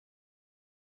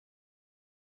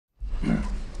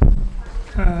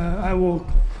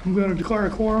I'm going to declare a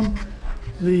quorum.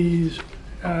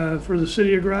 For the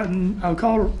City of Groton, I'm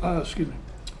going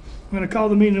to call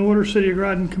the meeting to order, City of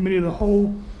Groton Committee of the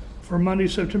Whole for Monday,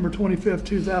 September 25th,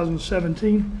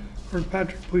 2017. Clerk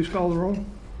Patrick, please call the roll.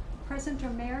 Present are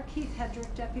Mayor Keith Hedrick,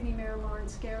 Deputy Mayor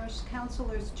Lawrence Garish,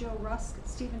 Councilors Joe Rusk,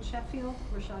 Stephen Sheffield,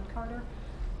 Rashad Carter,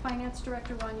 Finance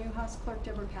Director Ron Uhas, Clerk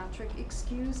Deborah Patrick.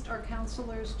 Excused are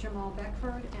Councilors Jamal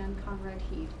Beckford and Conrad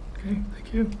Heed. Okay,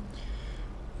 thank you.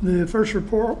 The first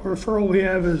referral we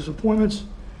have is appointments.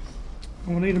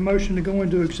 We'll need a motion to go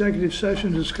into executive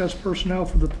session to discuss personnel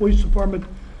for the police department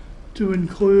to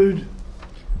include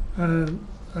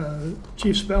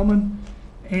Chief Spellman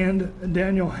and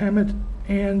Daniel Hammett,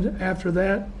 and after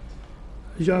that,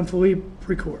 Jean-Philippe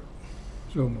Precourt.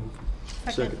 So moved.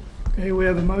 Second. Okay, we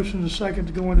have a motion and a second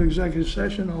to go into executive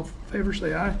session. All in favor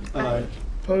say aye. Aye.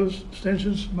 Opposed,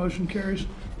 abstentions, motion carries.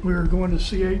 We are going to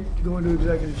C8 to go into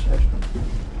executive session.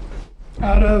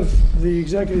 Out of the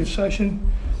executive session,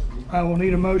 I will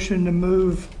need a motion to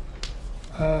move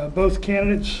both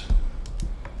candidates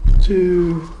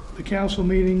to the council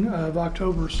meeting of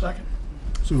October 2nd.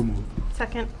 So moved.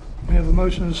 Second. We have a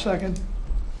motion and a second.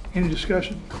 Any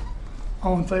discussion?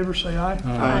 All in favor say aye.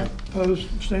 Aye.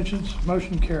 Opposed, abstentions,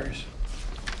 motion carries.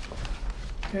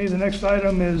 Okay, the next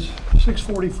item is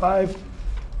 645,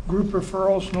 group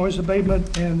referrals, noise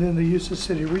abatement, and then the use of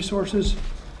city resources.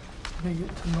 Let me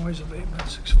get to noise abatement,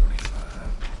 645.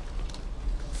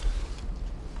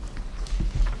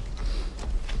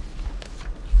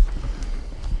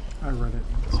 I read it.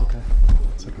 It's okay.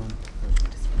 It's okay.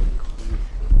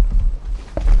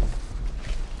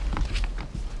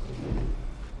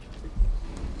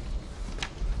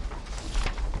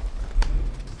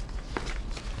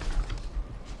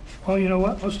 Well, you know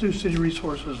what? Let's do city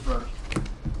resources first.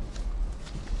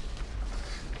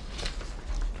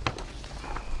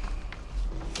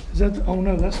 Is that, oh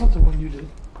no, that's not the one you did.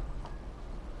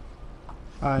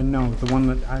 No, the one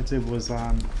that I did was The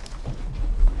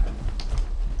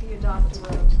adopt a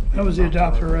road. That was the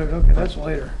adopter road. Okay, that's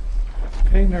later.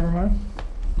 Okay, never mind.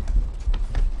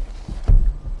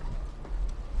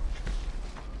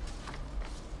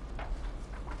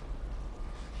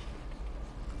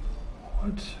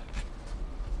 What?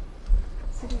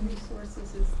 City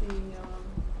resources is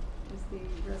the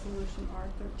resolution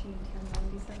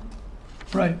R131097.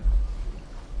 Right.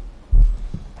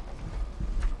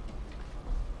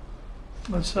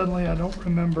 But suddenly I don't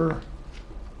remember.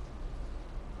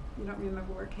 You don't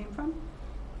remember where it came from?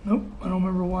 Nope, I don't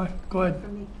remember why. Go ahead.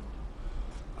 From me.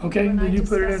 Okay, When I did you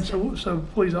put it in? discussed So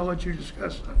please, I'll let you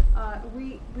discuss that.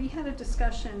 We had a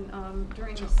discussion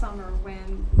during the summer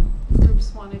when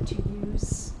groups wanted to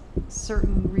use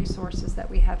certain resources that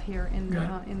we have here in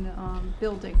the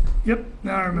building. Yep,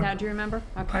 now I remember. Now, do you remember?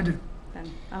 Okay. I do. Then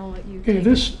I'll let you. Okay, take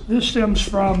this stems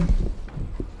from,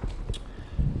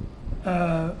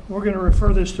 we're going to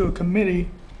refer this to a committee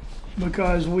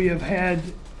because we have had,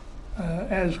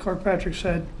 as Clerk Patrick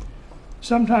said,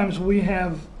 sometimes we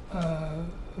have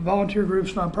volunteer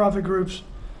groups, nonprofit groups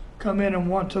come in and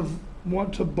want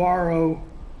to borrow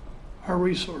our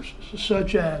resources,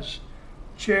 such as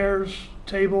chairs,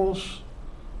 tables,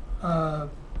 PA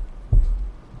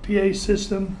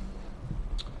system,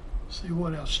 see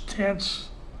what else, tents,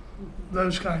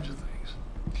 those kinds of things.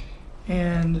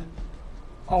 And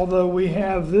although we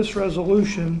have this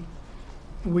resolution,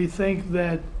 we think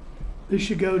that this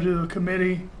should go to a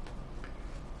committee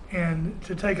and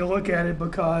to take a look at it,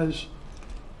 because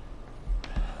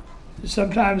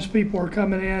sometimes people are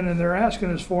coming in and they're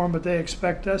asking us for them, but they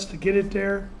expect us to get it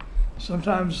there.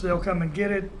 Sometimes they'll come and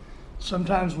get it.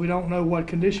 Sometimes we don't know what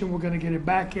condition we're going to get it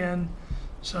back in.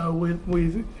 So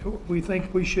we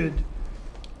think we should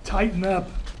tighten up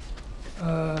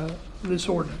this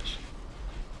ordinance,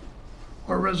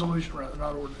 or resolution rather,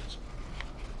 not ordinance.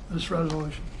 This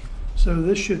resolution. So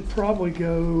this should probably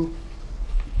go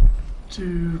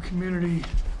to community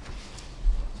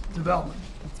development.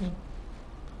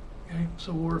 Okay,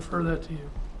 so we'll refer that to you.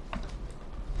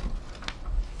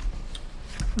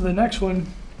 The next one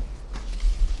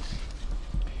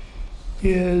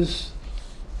is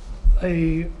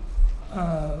a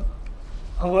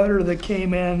letter that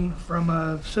came in from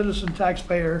a citizen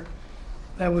taxpayer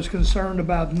that was concerned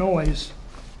about noise.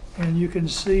 And you can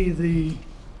see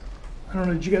I don't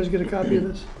know, did you guys get a copy of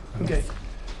this? Okay.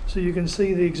 So you can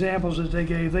see the examples that they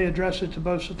gave. They addressed it to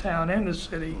both the town and the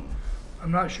city.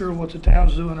 I'm not sure what the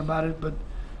town's doing about it, but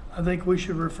I think we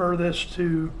should refer this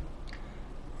to,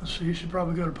 let's see, you should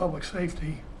probably go to public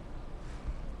safety,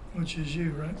 which is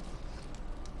you, right?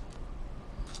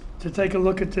 To take a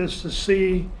look at this to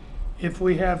see if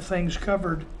we have things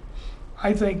covered.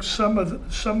 I think some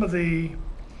of the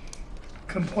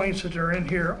complaints that are in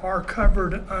here are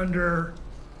covered under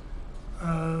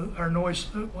our noise,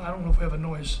 well, I don't know if we have a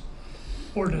noise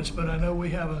ordinance, but I know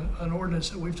we have an ordinance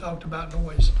that we've talked about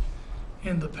noise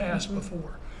in the past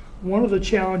before. One of the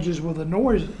challenges with the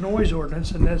noise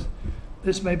ordinance, and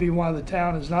this may be why the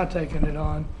town has not taken it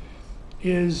on,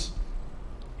 is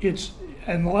it's,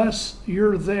 unless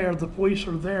you're there, the police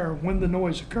are there when the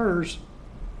noise occurs,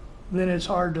 then it's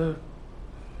hard to,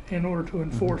 in order to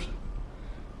enforce it,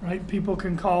 right? People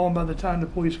can call, and by the time the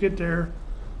police get there,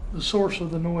 the source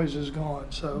of the noise is gone.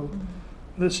 So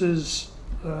this is,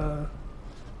 but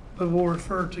we'll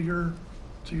refer to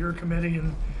your committee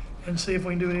and see if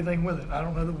we can do anything with it. I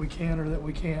don't know that we can or that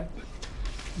we can't,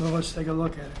 but let's take a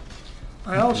look at it.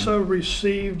 I also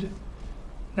received,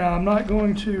 now I'm not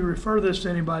going to refer this to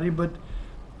anybody, but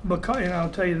because, and I'll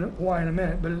tell you why in a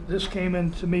minute, but this came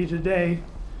in to me today,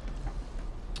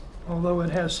 although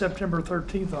it has September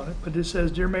 13th on it, but it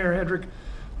says, Dear Mayor Hedrick,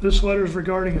 this letter is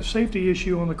regarding a safety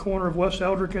issue on the corner of West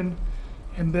Eldricken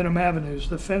and Benham Avenues.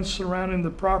 The fence surrounding the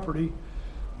property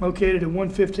located at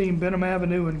 115 Benham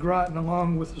Avenue in Groton,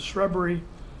 along with the shrubbery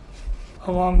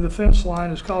along the fence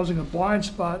line, is causing a blind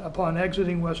spot upon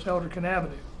exiting West Eldricken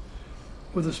Avenue.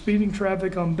 With the speeding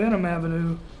traffic on Benham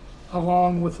Avenue,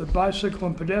 along with the bicycle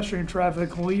and pedestrian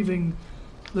traffic leaving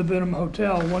the Benham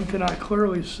Hotel, one cannot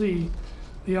clearly see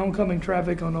the oncoming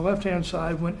traffic on the left-hand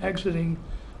side when exiting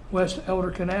West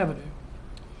Eldricken Avenue.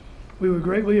 We would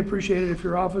greatly appreciate it if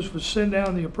your office would send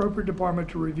down the appropriate department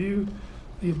to review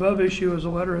the above issue, as a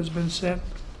letter has been sent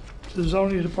to the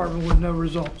zoning department with no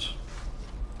results.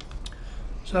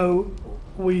 So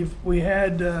we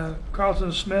had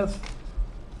Carlton Smith,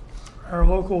 our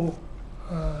local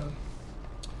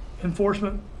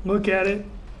enforcement, look at it.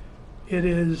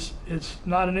 It's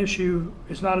not an issue.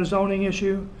 It's not a zoning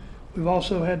issue. We've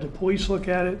also had the police look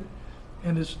at it,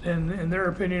 and in their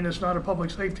opinion, it's not a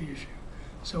public safety issue.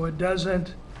 So it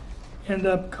doesn't end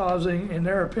up causing, in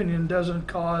their opinion, doesn't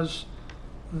cause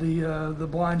the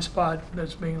blind spot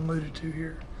that's being alluded to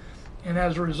here. And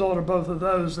as a result of both of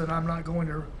those, then I'm not going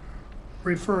to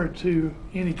refer it to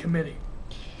any committee.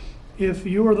 If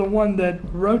you are the one that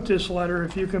wrote this letter,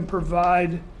 if you can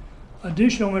provide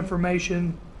additional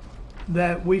information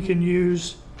that we can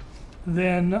use,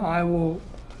 then I will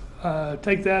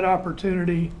take that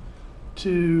opportunity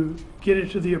to get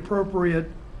it to the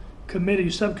appropriate committee,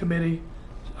 subcommittee,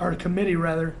 or committee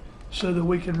rather, so that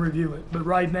we can review it. But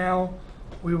right now,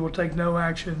 we will take no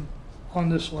action on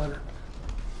this letter.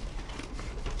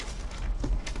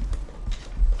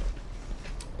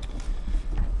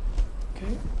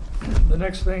 Okay. The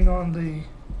next thing on the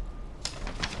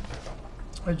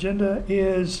agenda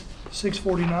is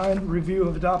 649, review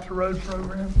of Adopt a Road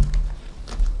program.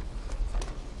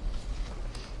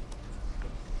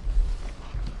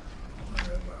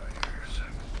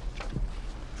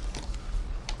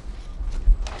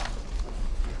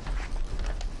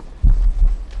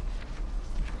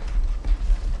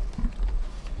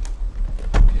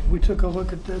 We took a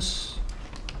look at this,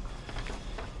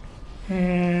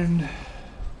 and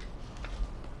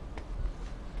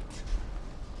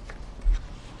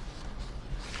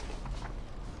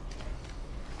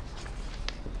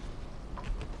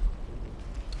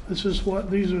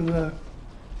these are the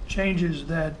changes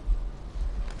that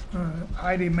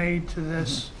Heidi made to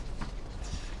this.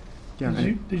 Yeah,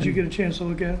 Did you get a chance to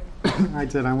look at it? I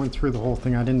did. I went through the whole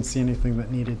thing. I didn't see anything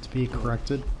that needed to be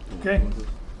corrected. Okay.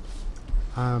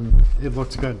 It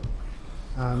looked good.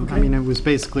 Okay. I mean, it was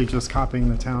basically just copying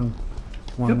the town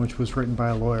one, Yep. which was written by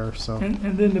a lawyer, so. And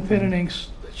then the pen and inks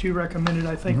that you recommended,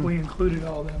 I think we included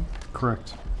all of them.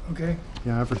 Correct. Okay.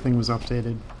 Yeah, everything was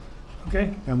updated.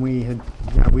 Okay. And we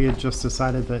had just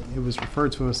decided that it was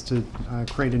referred to us to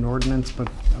create an ordinance, but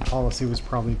a policy was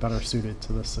probably better suited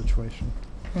to this situation.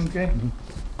 Okay.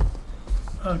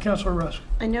 Councilor Rusk.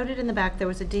 I noted in the back there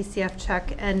was a DCF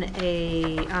check and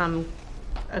a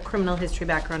criminal history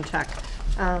background check.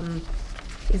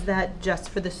 Is that just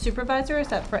for the supervisor? Is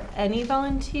that for any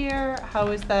volunteer? How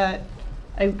is that?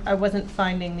 I wasn't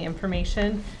finding the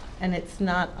information, and it's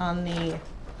not on the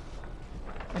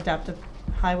adaptive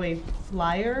highway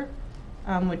flyer,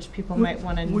 which people might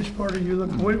want to. Which part are you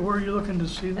looking? Where are you looking to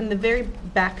see In them? the very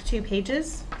back 2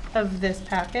 pages of this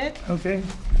packet Okay.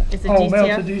 is a Oh,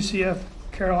 mail to DCF. DCF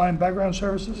Caroline Background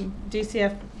Services.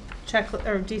 DCF check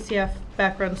or DCF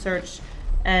background search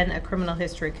and a criminal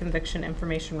history conviction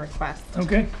information request.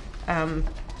 Okay.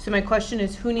 So my question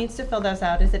is, who needs to fill those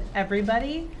out? Is it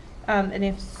everybody? And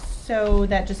if so,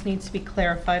 that just needs to be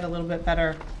clarified a little bit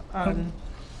better on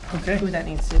Okay. who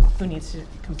needs to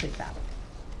complete that.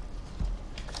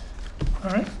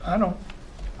 All right. I don't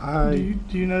Do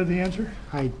you know the answer?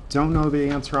 I don't know the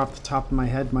answer off the top of my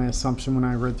head. My assumption when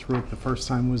I read through it the first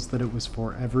time was that it was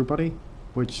for everybody,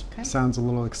 which Okay. sounds a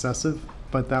little excessive,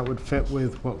 but that would fit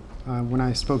with what, when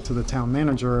I spoke to the town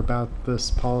manager about this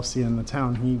policy in the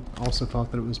town, he also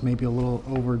felt that it was maybe a little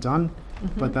overdone,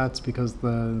 but that's because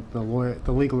the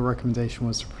legal recommendation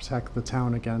was to protect the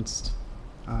town against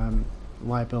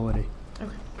liability.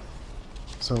 Okay.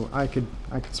 So I could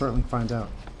certainly find out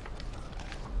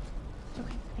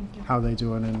Okay, thank you. how they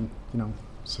do it and,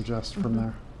 suggest from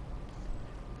there.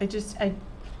 I Nobody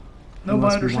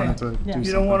Unless we wanted understands. to Yeah. do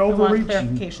You don't want something. want overreach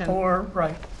clarification. or,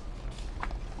 right.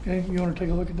 Okay, you want to take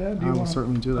a look at that? Do you I will wanna-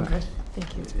 certainly do that. Okay.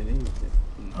 thank you.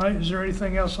 All right, is there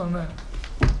anything else on that?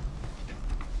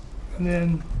 And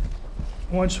then,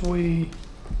 once we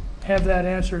have that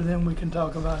answer, then we can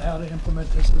talk about how to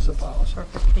implement this as a policy.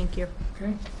 Perfect, thank you.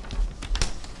 Okay?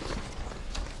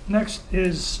 Next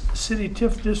is city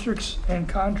TIF districts and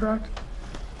contract,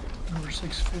 number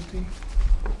 650.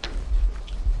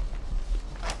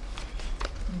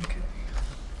 Okay.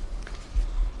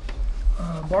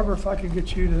 Barbara, if I could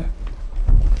get you to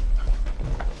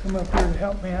come up here to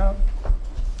help me out.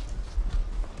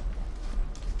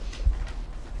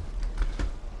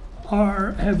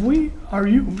 Well, let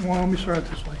me start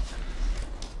this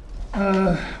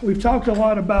way. We've talked a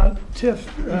lot about TIF,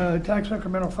 tax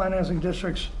incremental financing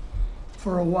districts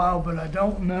for a while, but I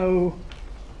don't know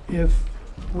if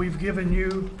we've given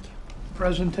you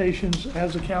presentations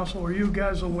as a council. Are you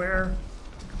guys aware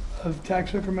of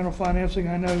tax incremental financing?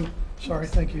 I know, sorry,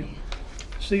 thank you.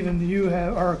 Stephen,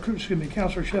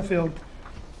 Councilor Sheffield,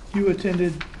 you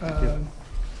attended a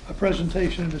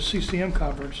presentation at the CCM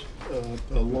conference a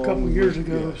couple of years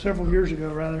ago, several years ago,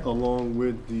 rather. Along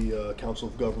with the Council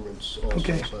of Governments also.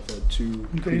 Okay. So I've had two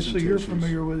Okay, so you're presentations.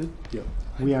 familiar with it. Yeah.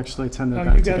 We actually attended Oh,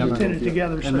 that you guys together. attended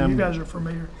together, And so you then- guys are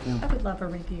familiar. I would love a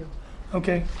review.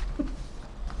 Okay.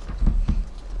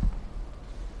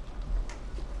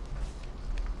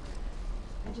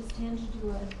 I just handed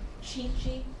you a cheat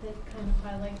sheet that kind of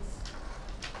highlights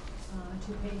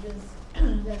 2 pages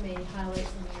that may highlight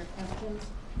some of your questions.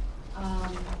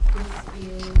 This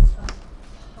is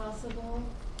a possible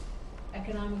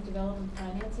economic development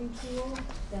financing tool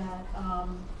that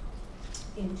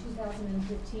in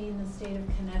 2015, the state of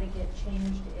Connecticut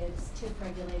changed its TIF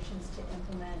regulations to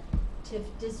implement TIF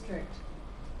district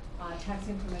tax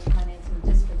increment financing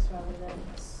districts rather than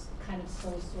kind of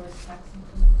sole source tax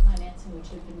increment financing, which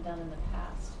had been done in the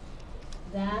past.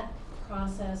 That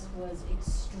process was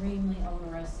extremely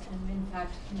onerous, and in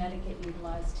fact, Connecticut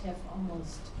utilized TIF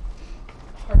almost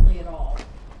hardly at all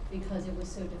because it was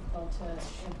so difficult to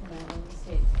implement in the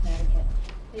state of Connecticut.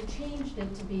 They changed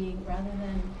it to being, rather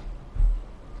than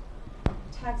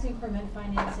tax increment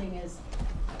financing is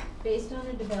based on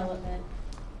a development,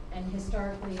 and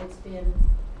historically it's been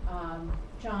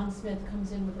John Smith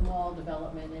comes in with a mall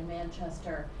development in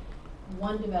Manchester,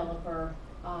 one developer,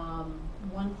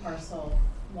 one parcel,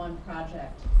 one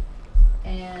project.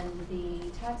 And the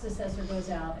tax assessor goes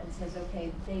out and says,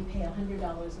 okay, they pay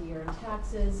 $100 a year in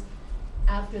taxes.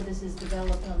 After this is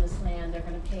developed on this land, they're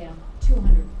gonna pay them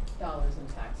 $200 in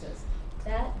taxes.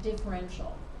 That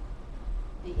differential,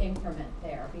 the increment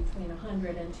there between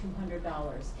 $100 and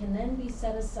 $200 can then be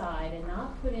set aside and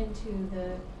not put into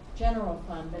the general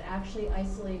fund, but actually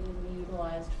isolated and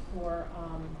utilized for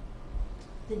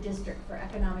the district for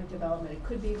economic development. It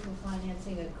could be for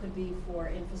financing, it could be for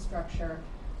infrastructure.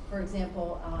 For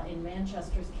example, in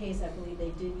Manchester's case, I believe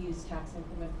they did use tax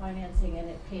increment financing, and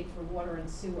it paid for water and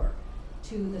sewer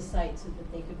to the site so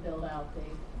that they could build out the,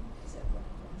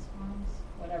 farms,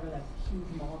 whatever that huge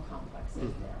mall complex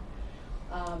is there.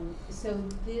 So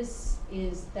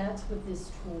that's what this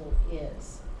tool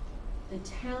is. The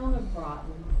town of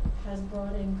Groton has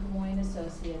brought in Camoin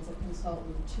Associates, a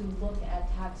consultant, to look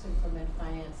at tax increment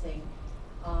financing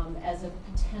as a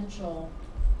potential,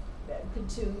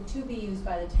 to be used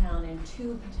by the town in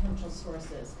 2 potential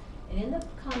sources. And in the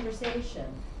conversation,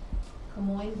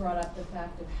 Camoin brought up the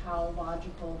fact of how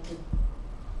logical the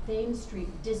Thames Street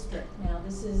district, now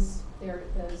this is,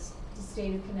 the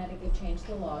state of Connecticut changed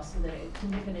the law so that it can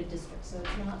become a district. So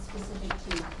it's not specific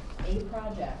to a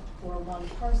project or one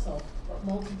parcel, but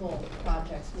multiple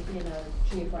projects within a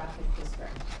geographic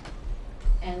district.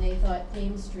 And they thought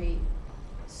Thames Street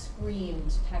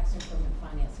screamed tax increment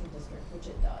financing district, which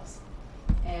it does.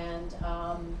 And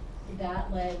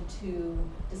that led to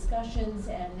discussions,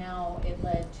 and now it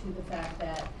led to the fact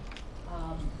that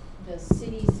the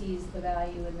city sees the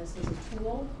value in this as a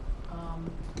tool,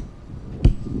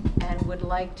 and would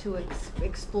like to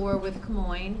explore with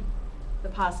Camoin the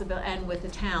possibility, and with the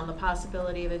town, the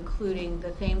possibility of including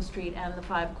the Thames Street and the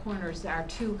Five Corners, our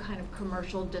two kind of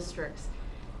commercial districts,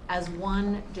 as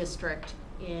one district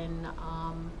in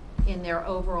their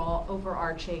overall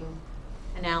overarching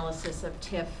analysis of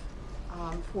TIF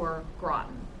for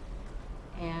Groton.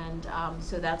 And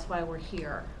so that's why we're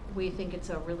here. We think it's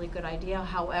a really good idea.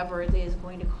 However, it is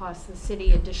going to cost the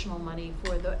city additional money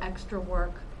for the extra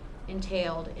work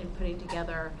entailed in putting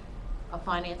together a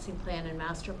financing plan and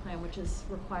master plan, which is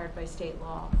required by state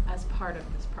law as part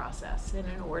of this process, in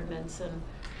an ordinance and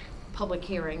public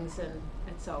hearings and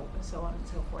so on and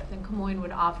so forth. And Des Moines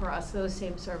would offer us those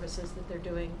same services that they're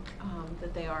doing,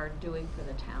 that they are doing for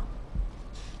the town.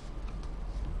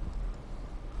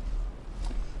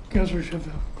 Councilor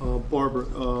Sheffield. Barbara,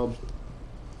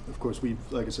 of course,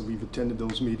 like I said, we've attended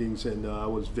those meetings, and I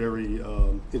was very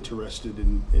interested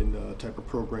in type of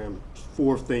program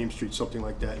for Thames Street, something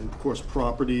like that. And of course,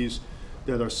 properties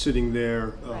that are sitting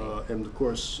there, Right. and of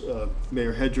course,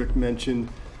 Mayor Hedrick mentioned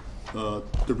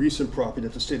the recent property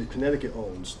that the state of Connecticut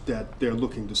owns that they're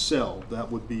looking to sell.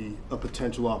 That would be a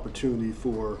potential opportunity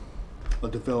for a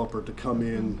developer to come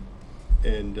in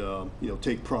and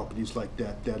take properties like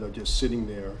that that are just sitting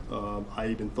there. I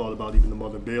even thought about even the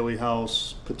Mother Bailey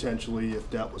house, potentially, if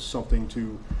that was something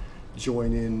to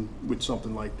join in with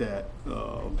something like that.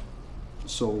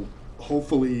 So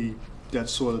hopefully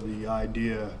that's sort of the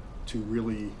idea, to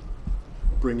really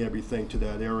bring everything to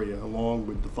that area along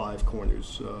with the Five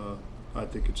Corners. I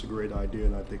think it's a great idea,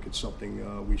 and I think it's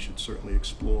something we should certainly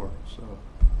explore. So.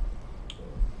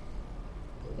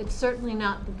 It's certainly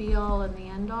not the be-all and the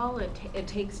end-all. It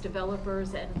takes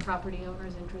developers and property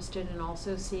owners interested in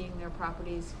also seeing their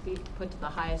properties be put to the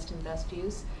highest and best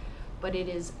use. But it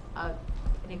is an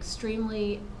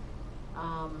extremely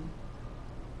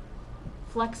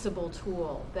flexible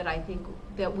tool that I think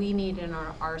that we need in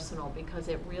our arsenal, because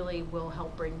it really will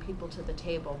help bring people to the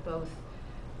table, both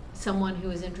someone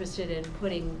who is interested in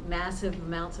putting massive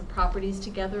amounts of properties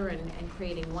together and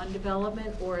creating one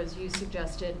development, or, as you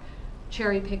suggested,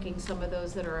 cherry picking some of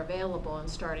those that are available and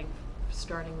starting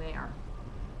there.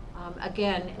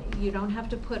 Again, you don't have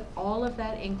to put all of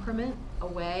that increment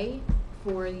away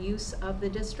for use of the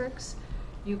districts.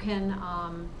 You can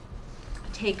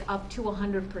take up to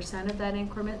 100% of that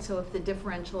increment. So if the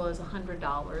differential is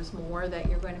 $100 more that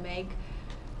you're going to make,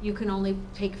 you can only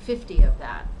take 50 of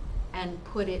that and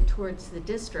put it towards the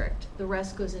district. The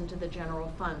rest goes into the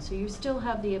general fund. So you still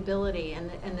have the ability, and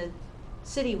the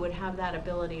city would have that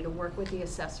ability to work with the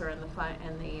assessor and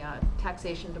the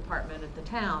taxation department at the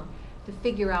town to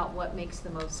figure out what makes the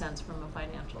most sense from a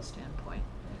financial standpoint.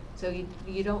 So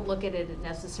you don't look at it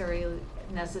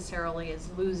necessarily as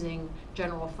losing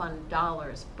general fund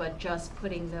dollars, but just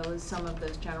putting some of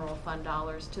those general fund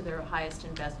dollars to their highest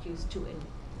and best use to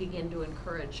begin to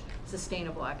encourage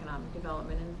sustainable economic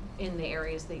development in the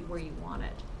areas where you want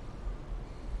it.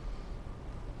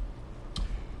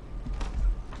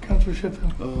 Councilor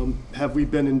Sheffield. Have we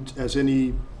been has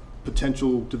any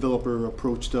potential developer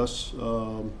approached us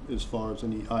as far as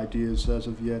any ideas as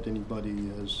of yet? Anybody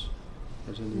has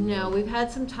any? No, we've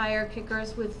had some tire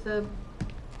kickers with the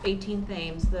 18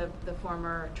 Thames, the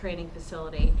former training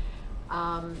facility.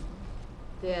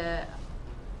 The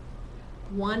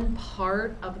one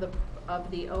part of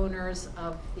the owners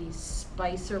of the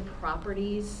Spicer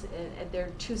properties, there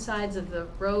are two sides of the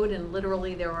road, and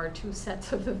literally there are two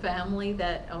sets of the family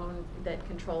that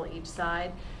control each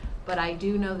side. But I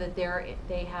do know that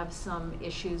they have some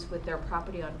issues with their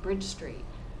property on Bridge Street,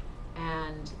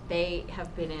 and they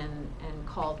have been in and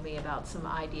called me about some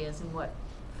ideas and what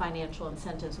financial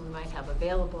incentives we might have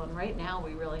available. And right now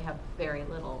we really have very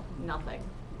little, nothing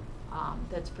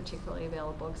that's particularly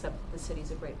available, except the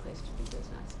city's a great place to do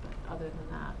business. But other than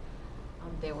that,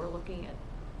 they were looking at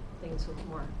things with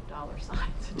more dollar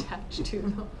signs attached to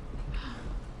them.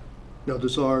 Now,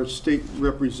 does our state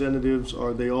representatives,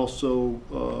 are they also,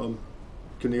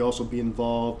 can they also be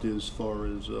involved as far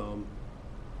as,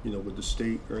 with the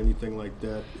state or anything like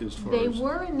that as far They as?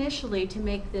 were initially to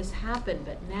make this happen,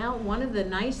 but now one of the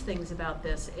nice things about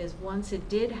this is once it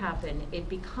did happen, it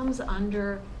becomes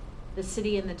under the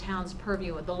city and the town's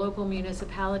purview. The local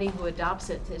municipality who adopts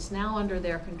it is now under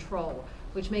their control,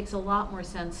 which makes a lot more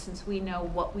sense since we know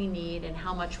what we need and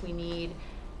how much we need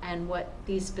and what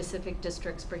these specific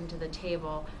districts bring to the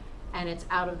table. And it's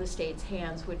out of the state's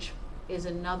hands, which is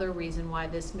another reason why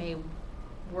this may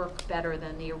work better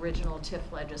than the original TIF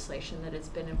legislation that has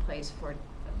been in place for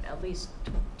at least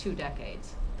 2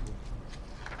 decades.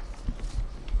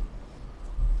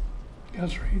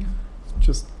 Councilor Heaton.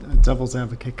 Just a devil's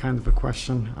advocate kind of a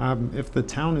question. If the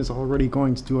town is already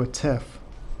going to do a TIF,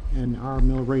 and our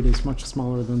mill rate is much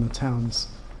smaller than the town's.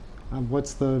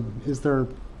 Is there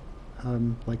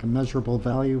like a measurable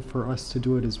value for us to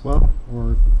do it as well,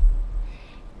 or?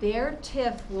 Their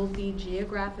TIF will be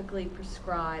geographically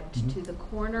prescribed to the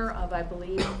corner of, I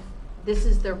believe, this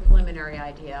is their preliminary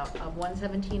idea, of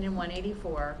 117 and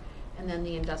 184, and then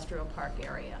the industrial park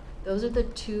area. Those are the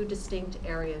two distinct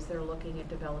areas they're looking at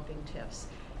developing TIFs.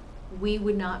 We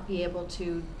would not be able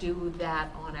to do that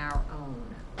on our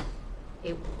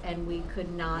own. And we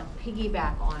could not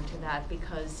piggyback onto that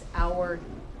because our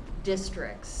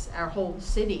districts, our whole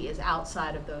city is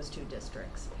outside of those two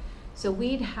districts. So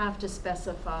we'd have to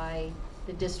specify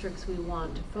the districts we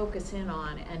want to focus in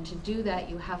on, and to do that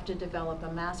you have to develop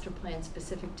a master plan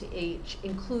specific to each,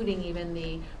 including even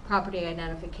the property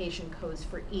identification codes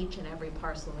for each and every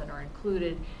parcel that are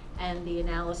included, and the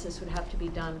analysis would have to be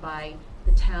done by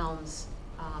the town's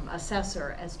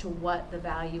assessor as to what the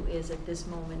value is at this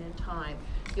moment in time.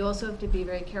 You also have to be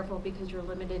very careful because you're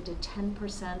limited to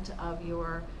 10% of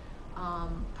your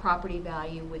property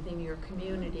value within your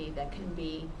community that can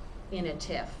be in a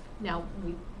TIF. Now,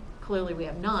 clearly we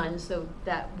have none, so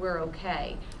that we're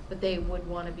okay, but they would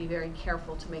want to be very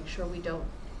careful to make sure we don't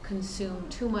consume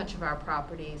too much of our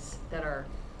properties that are,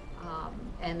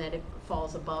 and that it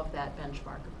falls above that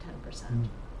benchmark of 10%.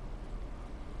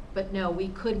 But no, we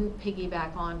couldn't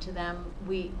piggyback onto them.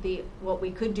 What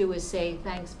we could do is say,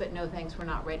 thanks, but no thanks, we're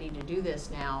not ready to do this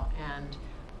now. And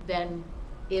then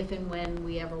if and when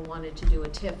we ever wanted to do a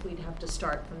TIF, we'd have to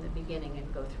start from the beginning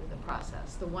and go through the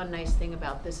process. The one nice thing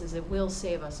about this is it will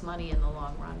save us money in the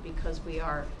long run because we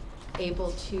are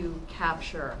able to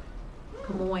capture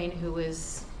Camoin, who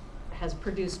has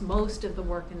produced most of the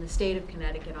work in the state of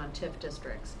Connecticut on TIF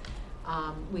districts.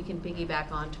 We can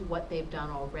piggyback on to what they've done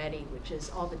already, which is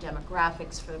all the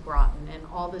demographics for Groton and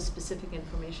all the specific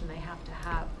information they have to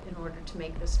have in order to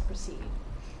make this proceed.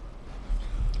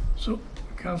 So,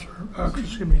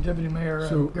 Deputy Mayor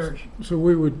Gersh. So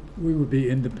we would be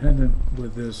independent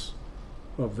with this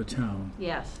of the town,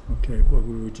 Yes. okay, but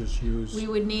we would just use We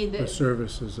would need the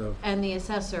services of, and the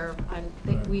assessor,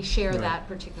 Right, we share right. that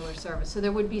particular service. So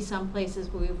there would be some places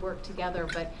where we work together,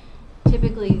 but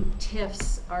typically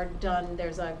TIFs are done,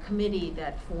 there's a committee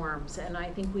that forms, and I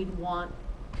think we'd want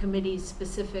committees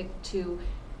specific to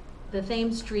the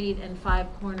Thames Street and Five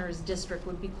Corners district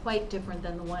would be quite different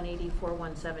than the 184,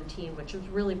 117, which is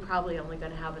really probably only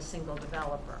going to have a single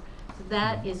developer. So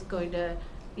that is going to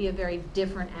be a very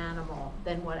different animal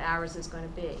than what ours is going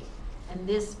to be. And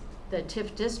the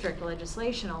TIF district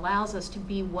legislation allows us to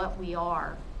be what we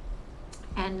are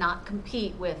and not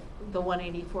compete with the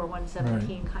 184,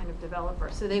 117 kind of developer.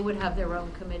 So they would have their own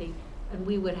committee, and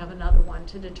we would have another one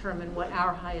to determine what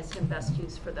our highest and best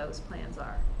use for those plans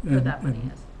are, for that money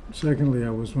is. Secondly, I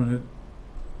was wondering,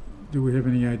 do we have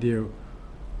any idea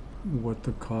what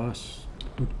the cost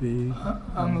would be?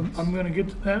 I'm gonna get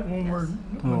to that when we're,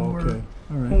 Oh, okay,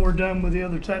 all when right, we're done with the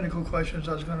other technical questions.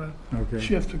 I was gonna okay,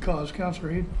 shift to cost.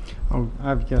 Counselor Heed? Oh,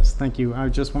 yes, thank you. I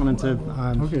just wanted to,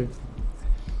 okay.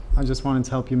 I just wanted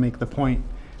to help you make the point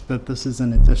that this is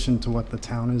in addition to what the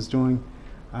town is doing.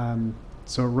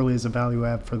 So it really is a value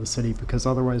add for the city because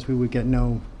otherwise we would get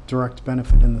no direct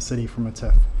benefit in the city from a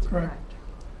TIF. Correct.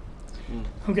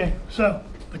 Okay, so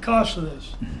the cost of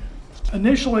this.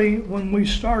 Initially, when we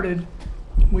started,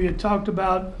 we had talked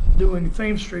about doing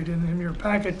Thames Street, and in your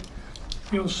packet,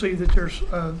 you'll see that there's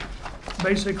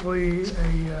basically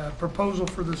a proposal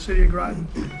for the City of Groton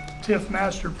TIF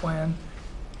master plan,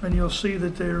 and you'll see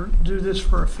that they do this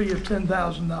for a fee of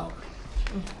 $10,000.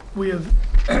 We have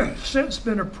since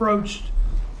been approached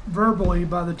verbally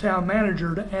by the town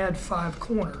manager to add 5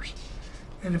 corners.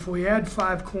 And if we add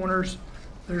 5 corners,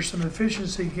 there's some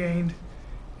efficiency gained,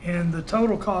 and the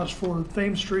total cost for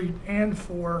Thames Street and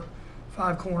for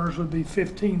 5 corners would be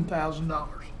 $15,000.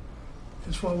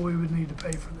 Is what we would need to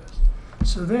pay for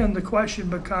this. So then the question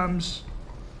becomes,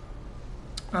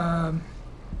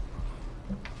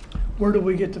 where do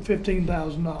we get the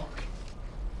 $15,000?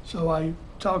 So I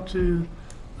talked to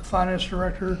the finance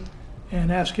director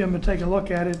and asked him to take a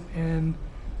look at it. And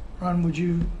Ron, would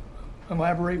you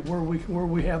elaborate where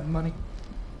we have money?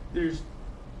 There's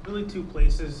really 2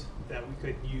 places that we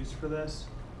could use for this.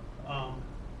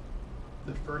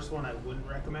 The first one I wouldn't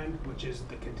recommend, which is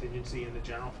the contingency in the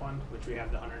general fund, which we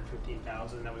have the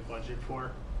 $115,000 that we budgeted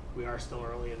for. We are still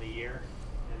early in the year,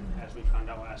 and as we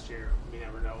found out last year, we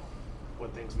never know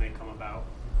what things may come about.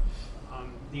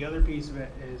 The other piece of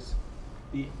it is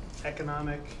the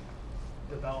Economic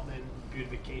Development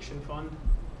Beautification Fund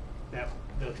that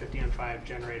the 50-on-5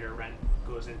 generator rent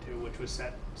goes into, which was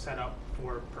set up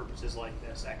for purposes like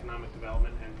this, economic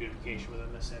development and beautification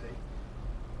within the city.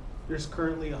 There's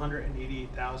currently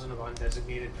 188,000 of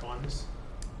undesignated funds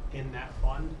in that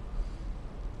fund.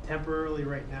 Temporarily,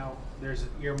 right now, there's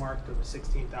earmarked of a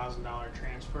 $16,000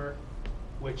 transfer,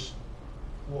 which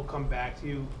will come back to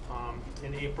you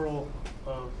in April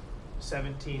of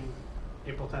 17,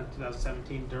 April 10th,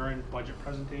 2017, during budget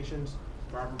presentations.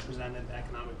 Barbara presented the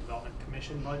Economic Development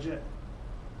Commission budget.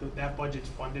 That budget's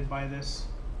funded by this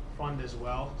fund as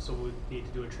well, so we need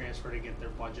to do a transfer to get their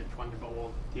budget funded, but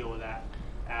we'll deal with that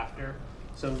after.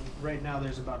 So right now,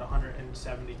 there's about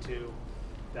 $172,000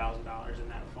 in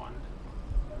that fund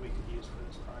that we could use for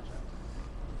this project.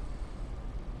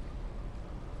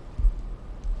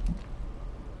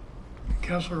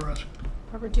 Councilor Rusk.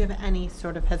 Barbara, do you have any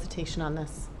sort of hesitation on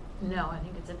this? No, I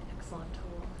think it's an excellent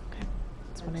tool. Okay.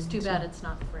 That's what I It's need too to bad know. it's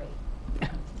not free.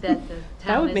 That the That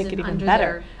town would make isn't it even under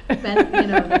better.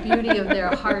 the beauty of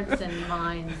their hearts and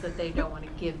minds that they don't want to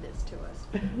give this to us.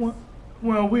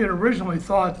 Well, we had originally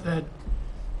thought that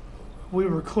we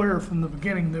were clear from the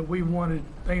beginning that we wanted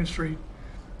Main Street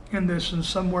in this, and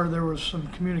somewhere there was some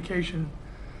communication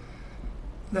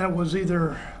that was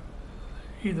either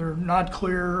not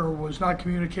clear or was not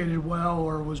communicated well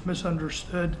or was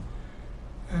misunderstood.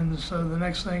 And so the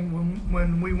next thing,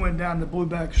 when we went down to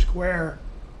Blueback Square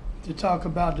to talk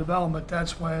about development,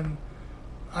 that's when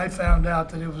I found out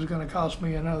that it was gonna cost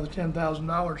me another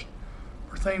 $10,000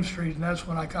 for Thames Street, and that's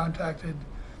when I contacted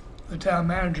the town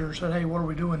manager and said, hey, what are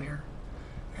we doing here?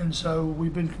 And so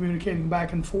we've been communicating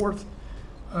back and forth.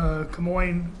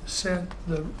 Camoin sent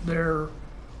their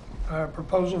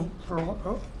proposal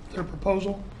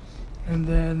and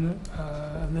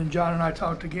then John and I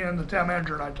talked again, the town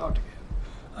manager and I talked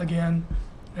again.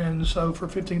 And so for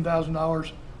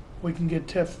 $15,000, we can get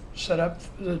TIF set up,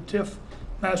 the TIF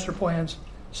master plans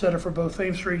set up for both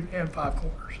Thames Street and Five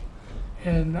Corners.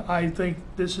 And I think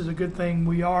this is a good thing.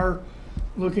 We are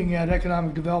looking at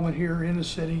economic development here in the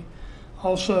city.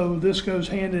 Also, this goes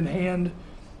hand in hand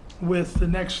with the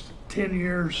next 10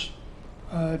 years.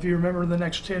 If you remember, the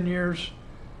next 10 years,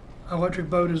 Electric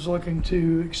Boat is looking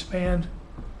to expand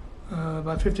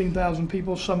by 15,000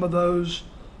 people. Some of those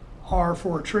are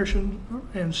for attrition,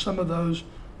 and some of those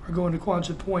are going to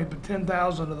Quonset Point, but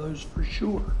 10,000 of those for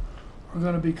sure are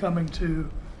going to be coming to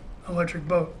Electric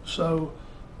Boat. So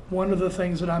one of the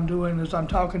things that I'm doing is I'm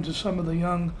talking to some of the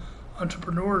young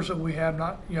entrepreneurs that we have,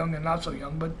 not young and not so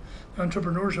young, but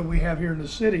entrepreneurs that we have here in the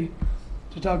city,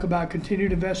 to talk about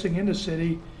continued investing in the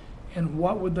city and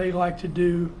what would they like to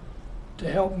do to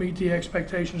help meet the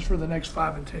expectations for the next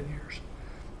 5 and 10 years.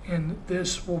 And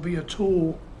this will be a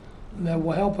tool that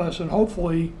will help us, and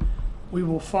hopefully we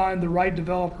will find the right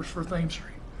developers for Thames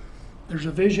Street. There's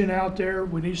a vision out there.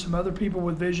 We need some other people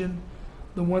with vision.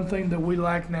 The one thing that we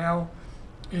lack now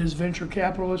is venture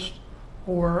capitalists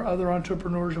or other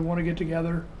entrepreneurs that want to get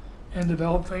together and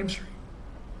develop Thames Street.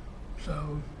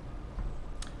 So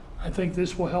I think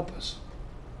this will help us.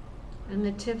 And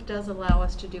the TIF does allow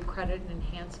us to do credit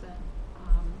enhancement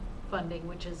funding,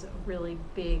 which is a really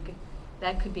big,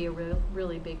 that could be a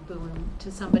really big boon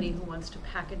to somebody who wants to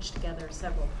package together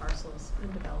several parcels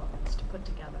and developments to put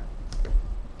together.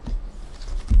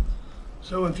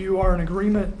 So if you are in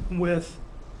agreement with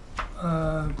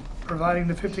providing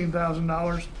the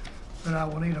 $15,000, then I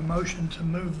will need a motion to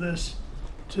move this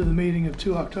to the meeting of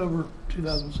 2 October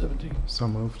 2017. So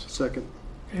moved. Second.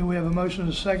 Okay, we have a motion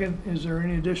and a second. Is there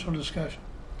any additional discussion?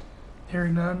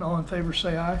 Hearing none, all in favor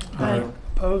say aye. Aye.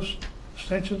 Opposed?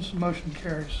 Abstentions? Motion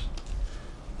carries.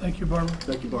 Thank you, Barbara.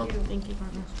 Thank you, Barbara. Thank you,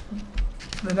 Barbara.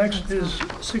 The next is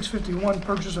 651,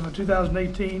 purchase of a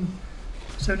 2018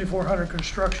 7400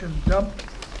 construction dump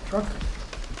truck.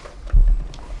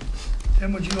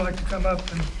 Tim, would you like to come up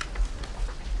and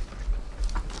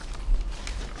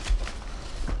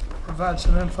provide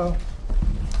some info?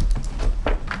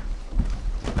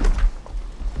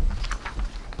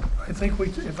 I think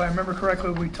if I remember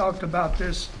correctly, we talked about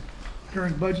this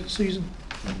during budget season,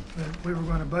 that we were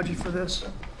going to budget for this.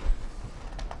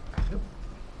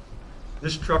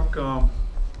 This truck,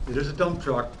 it is a dump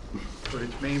truck, but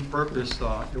its main purpose,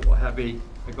 it will have a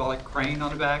hydraulic crane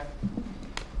on the back.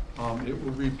 It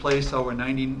will replace our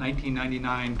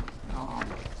 1999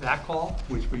 backhaul,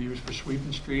 which we use for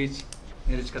sweeping streets,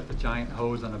 and it's got the giant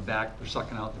hose on the back for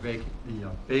sucking out the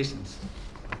basins.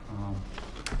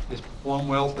 It's performed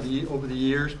well over the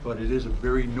years, but it is a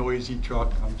very noisy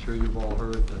truck. I'm sure you've all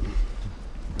heard that.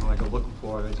 When I go looking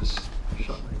for it, I just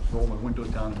roll my windows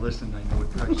down and listen. I know what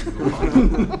direction to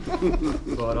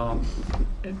go on.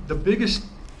 But the biggest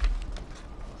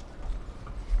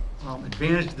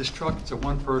advantage of this truck, it's a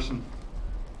one person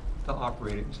to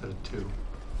operate it instead of two.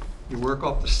 You work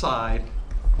off the side,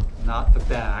 not the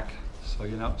back, so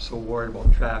you're not so worried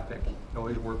about traffic. You're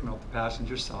always working off the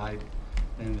passenger side,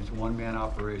 and it's a one-man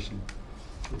operation.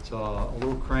 It's a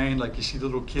little crane, like you see the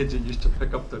little kids that used to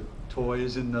pick up the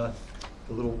toys and the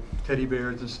little teddy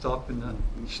bears and stuff in the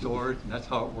stores, and that's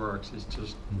how it works. It's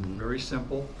just very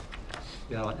simple.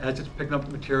 Yeah, as it's picking up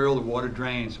the material, the water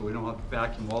drains, so we don't have to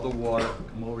vacuum all the water,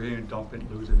 come over here and dump it and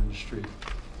lose it in the street.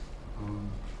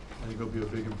 I think it'll be a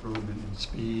big improvement in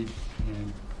speed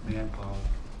and manpower.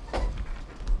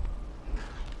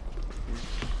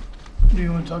 Do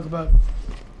you want to talk about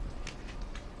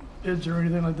bids or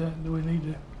anything like that? Do we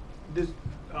need to?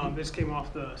 This came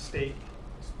off the state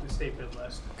bid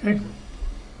list. Okay.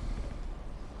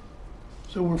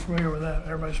 So we're familiar with that.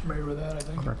 Everybody's familiar with that, I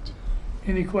think. Correct.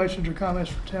 Any questions or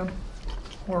comments for Tim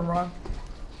or Ron?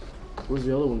 Where's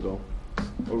the other one go?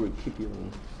 Or we keep the other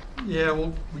one? Yeah,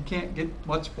 well, we can't get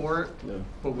much for it, Yeah.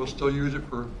 but we'll still use it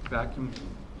for vacuum.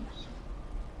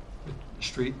 The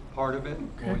street part of it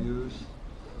we'll Okay. use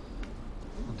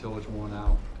until it's worn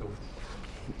out.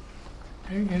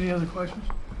 Okay, any other questions?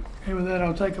 Okay, with that,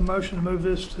 I'll take a motion to move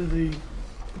this to the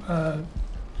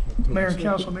mayor and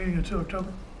council meeting until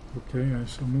October. Okay, I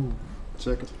so move.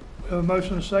 Second. We have a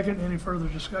motion and a second. Any further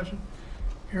discussion?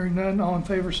 Hearing none, all in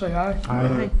favor say aye.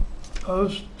 Aye.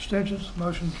 Opposed, abstentions,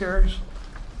 motion carries.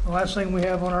 The last thing we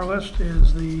have on our list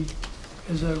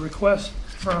is a request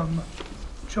from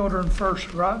Children First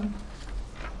Groton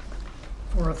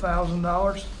for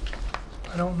 $1,000.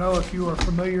 I don't know if you are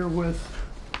familiar with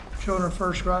Children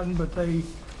First Groton, but they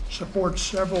support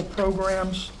several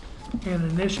programs and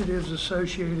initiatives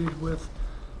associated with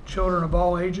children of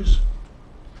all ages.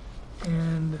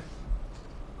 And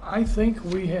I think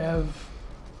we have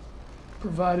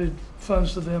provided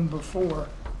funds to them before.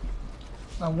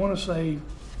 I want to say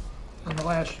in the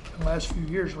last few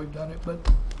years we've done it, but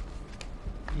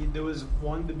There was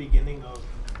one the beginning of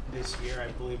this year,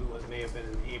 I believe may have been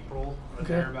in April or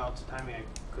Okay. thereabouts. Timing, I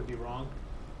could be wrong.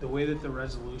 The way that the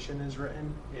resolution is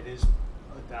written, it is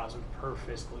 1,000 per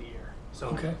fiscal year. So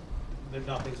okay.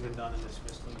 nothing's been done in this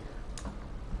fiscal year.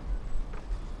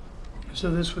 So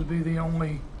this would be the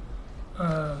only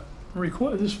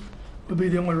request. This would be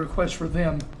the only request for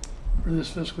them for this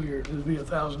fiscal year. It would be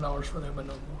 $1,000 for them and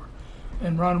no more.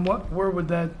 And Ron, what do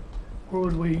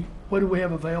we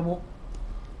have available?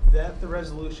 The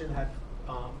resolution had,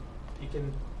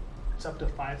 it's up to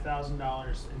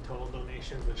 $5,000 in total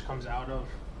donations, which comes out of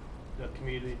the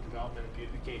Community Development and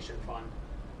Beautification Fund.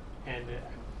 And I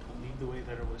believe the way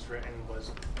that it was written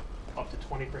was up to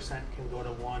 20% can go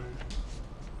to one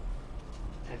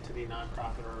entity,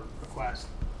 nonprofit, or request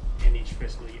in each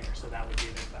fiscal year. So that would be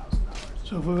the $1,000.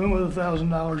 So if we went with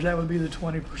 $1,000, that would be the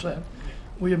 20%.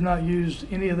 We have not used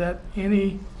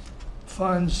any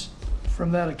funds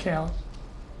from that account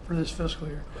for this fiscal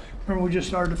year. Remember, we just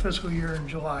started the fiscal year in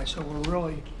July, so we're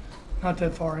really not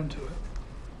that far into it.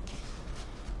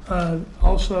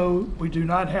 Also, we do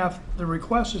not have, the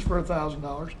request is for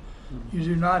 $1,000. You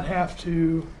do not have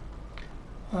to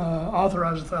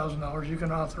authorize $1,000. You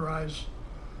can authorize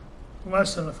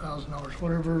less than $1,000,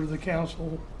 whatever the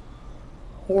council,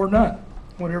 or none,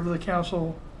 whatever the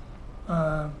council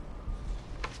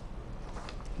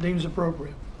deems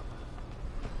appropriate.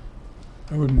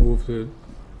 I would move that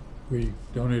we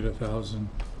donate 1,000,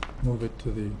 move it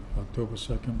to the October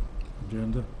 2nd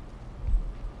agenda.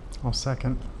 I'll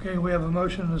second. Okay, we have a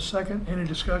motion and a second. Any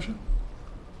discussion?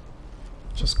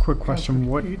 Just quick question,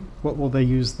 Councilor what Keith? will they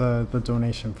use the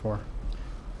donation for?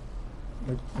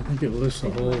 I think it lists a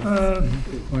whole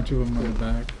bunch of them on the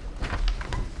back.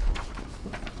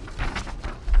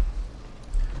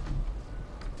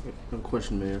 No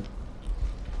question, Mayor.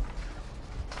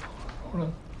 Hold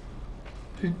on.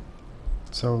 Did-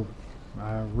 So,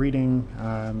 reading,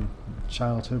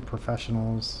 childhood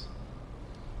professionals,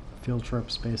 field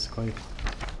trips, basically.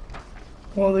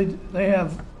 Well, they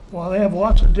have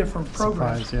lots of different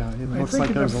programs. Supplies, yeah. It I looks think like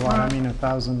in the there's a lot. I front- mean,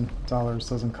 $1,000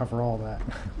 doesn't cover all that.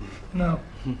 No.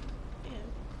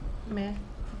 May I?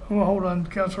 Well, hold on,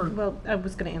 Councilor. Well, I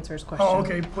was going to answer his question. Oh,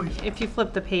 okay, please. If you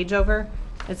flip the page over,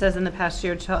 it says in the past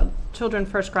year, Children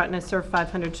First Groton has served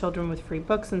 500 children with free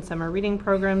books and summer reading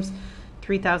programs,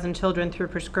 3,000 children through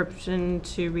prescription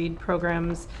to read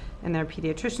programs in their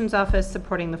pediatrician's office,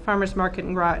 supporting the farmers market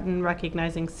in Groton,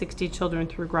 recognizing 60 children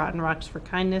through Groton Rocks for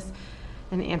Kindness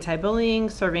and anti-bullying,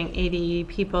 serving 80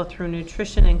 people through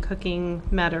nutrition and cooking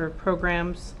matter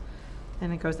programs.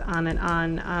 And it goes on and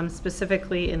on.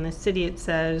 Specifically in the city, it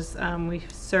says we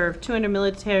serve 200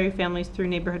 military families through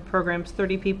neighborhood programs,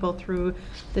 30 people through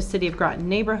the City of Groton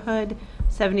neighborhood,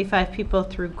 75 people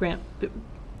through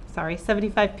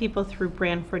 75 people through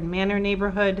Branford Manor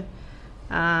neighborhood.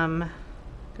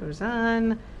 Goes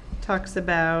on. talks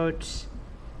about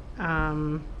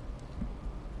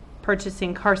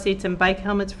purchasing car seats and bike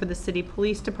helmets for the city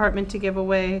police department to give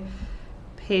away,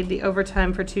 paid the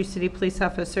overtime for 2 city police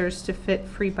officers to fit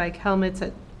free bike helmets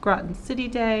at Groton City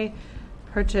Day,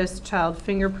 purchased child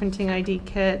fingerprinting ID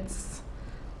kits,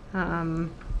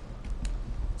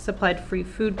 supplied free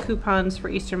food coupons for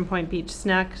Eastern Point Beach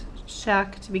Snack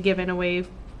Shack to be given away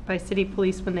by city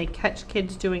police when they catch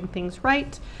kids doing things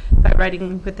right by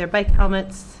riding with their bike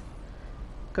helmets.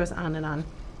 Goes on and on.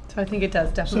 So I think it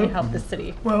does definitely So- help the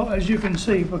city. Well, as you can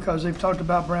see, because they've talked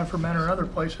about Branford Manor and other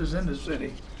places in the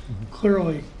city,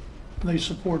 clearly they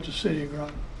support the city of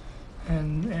Groton.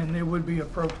 And it would be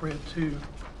appropriate to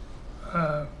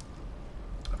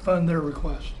fund their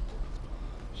request.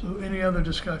 So any other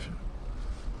discussion?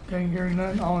 Okay, hearing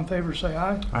none, all in favor say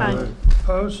aye. Aye.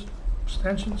 Opposed,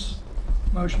 abstentions,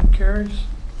 motion carries.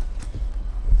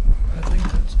 I think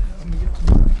that's it. Let me get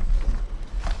to mine.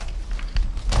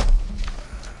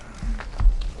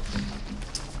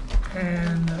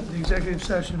 And the executive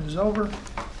session is over,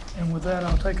 and with that,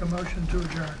 I'll take a motion to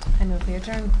adjourn. I move we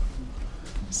adjourn.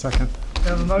 Second. We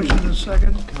have a motion and a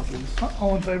second.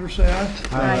 All in favor say aye.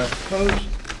 Aye. Opposed,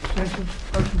 abstentions,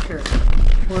 motion carries.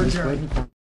 We're Just adjourned. waiting for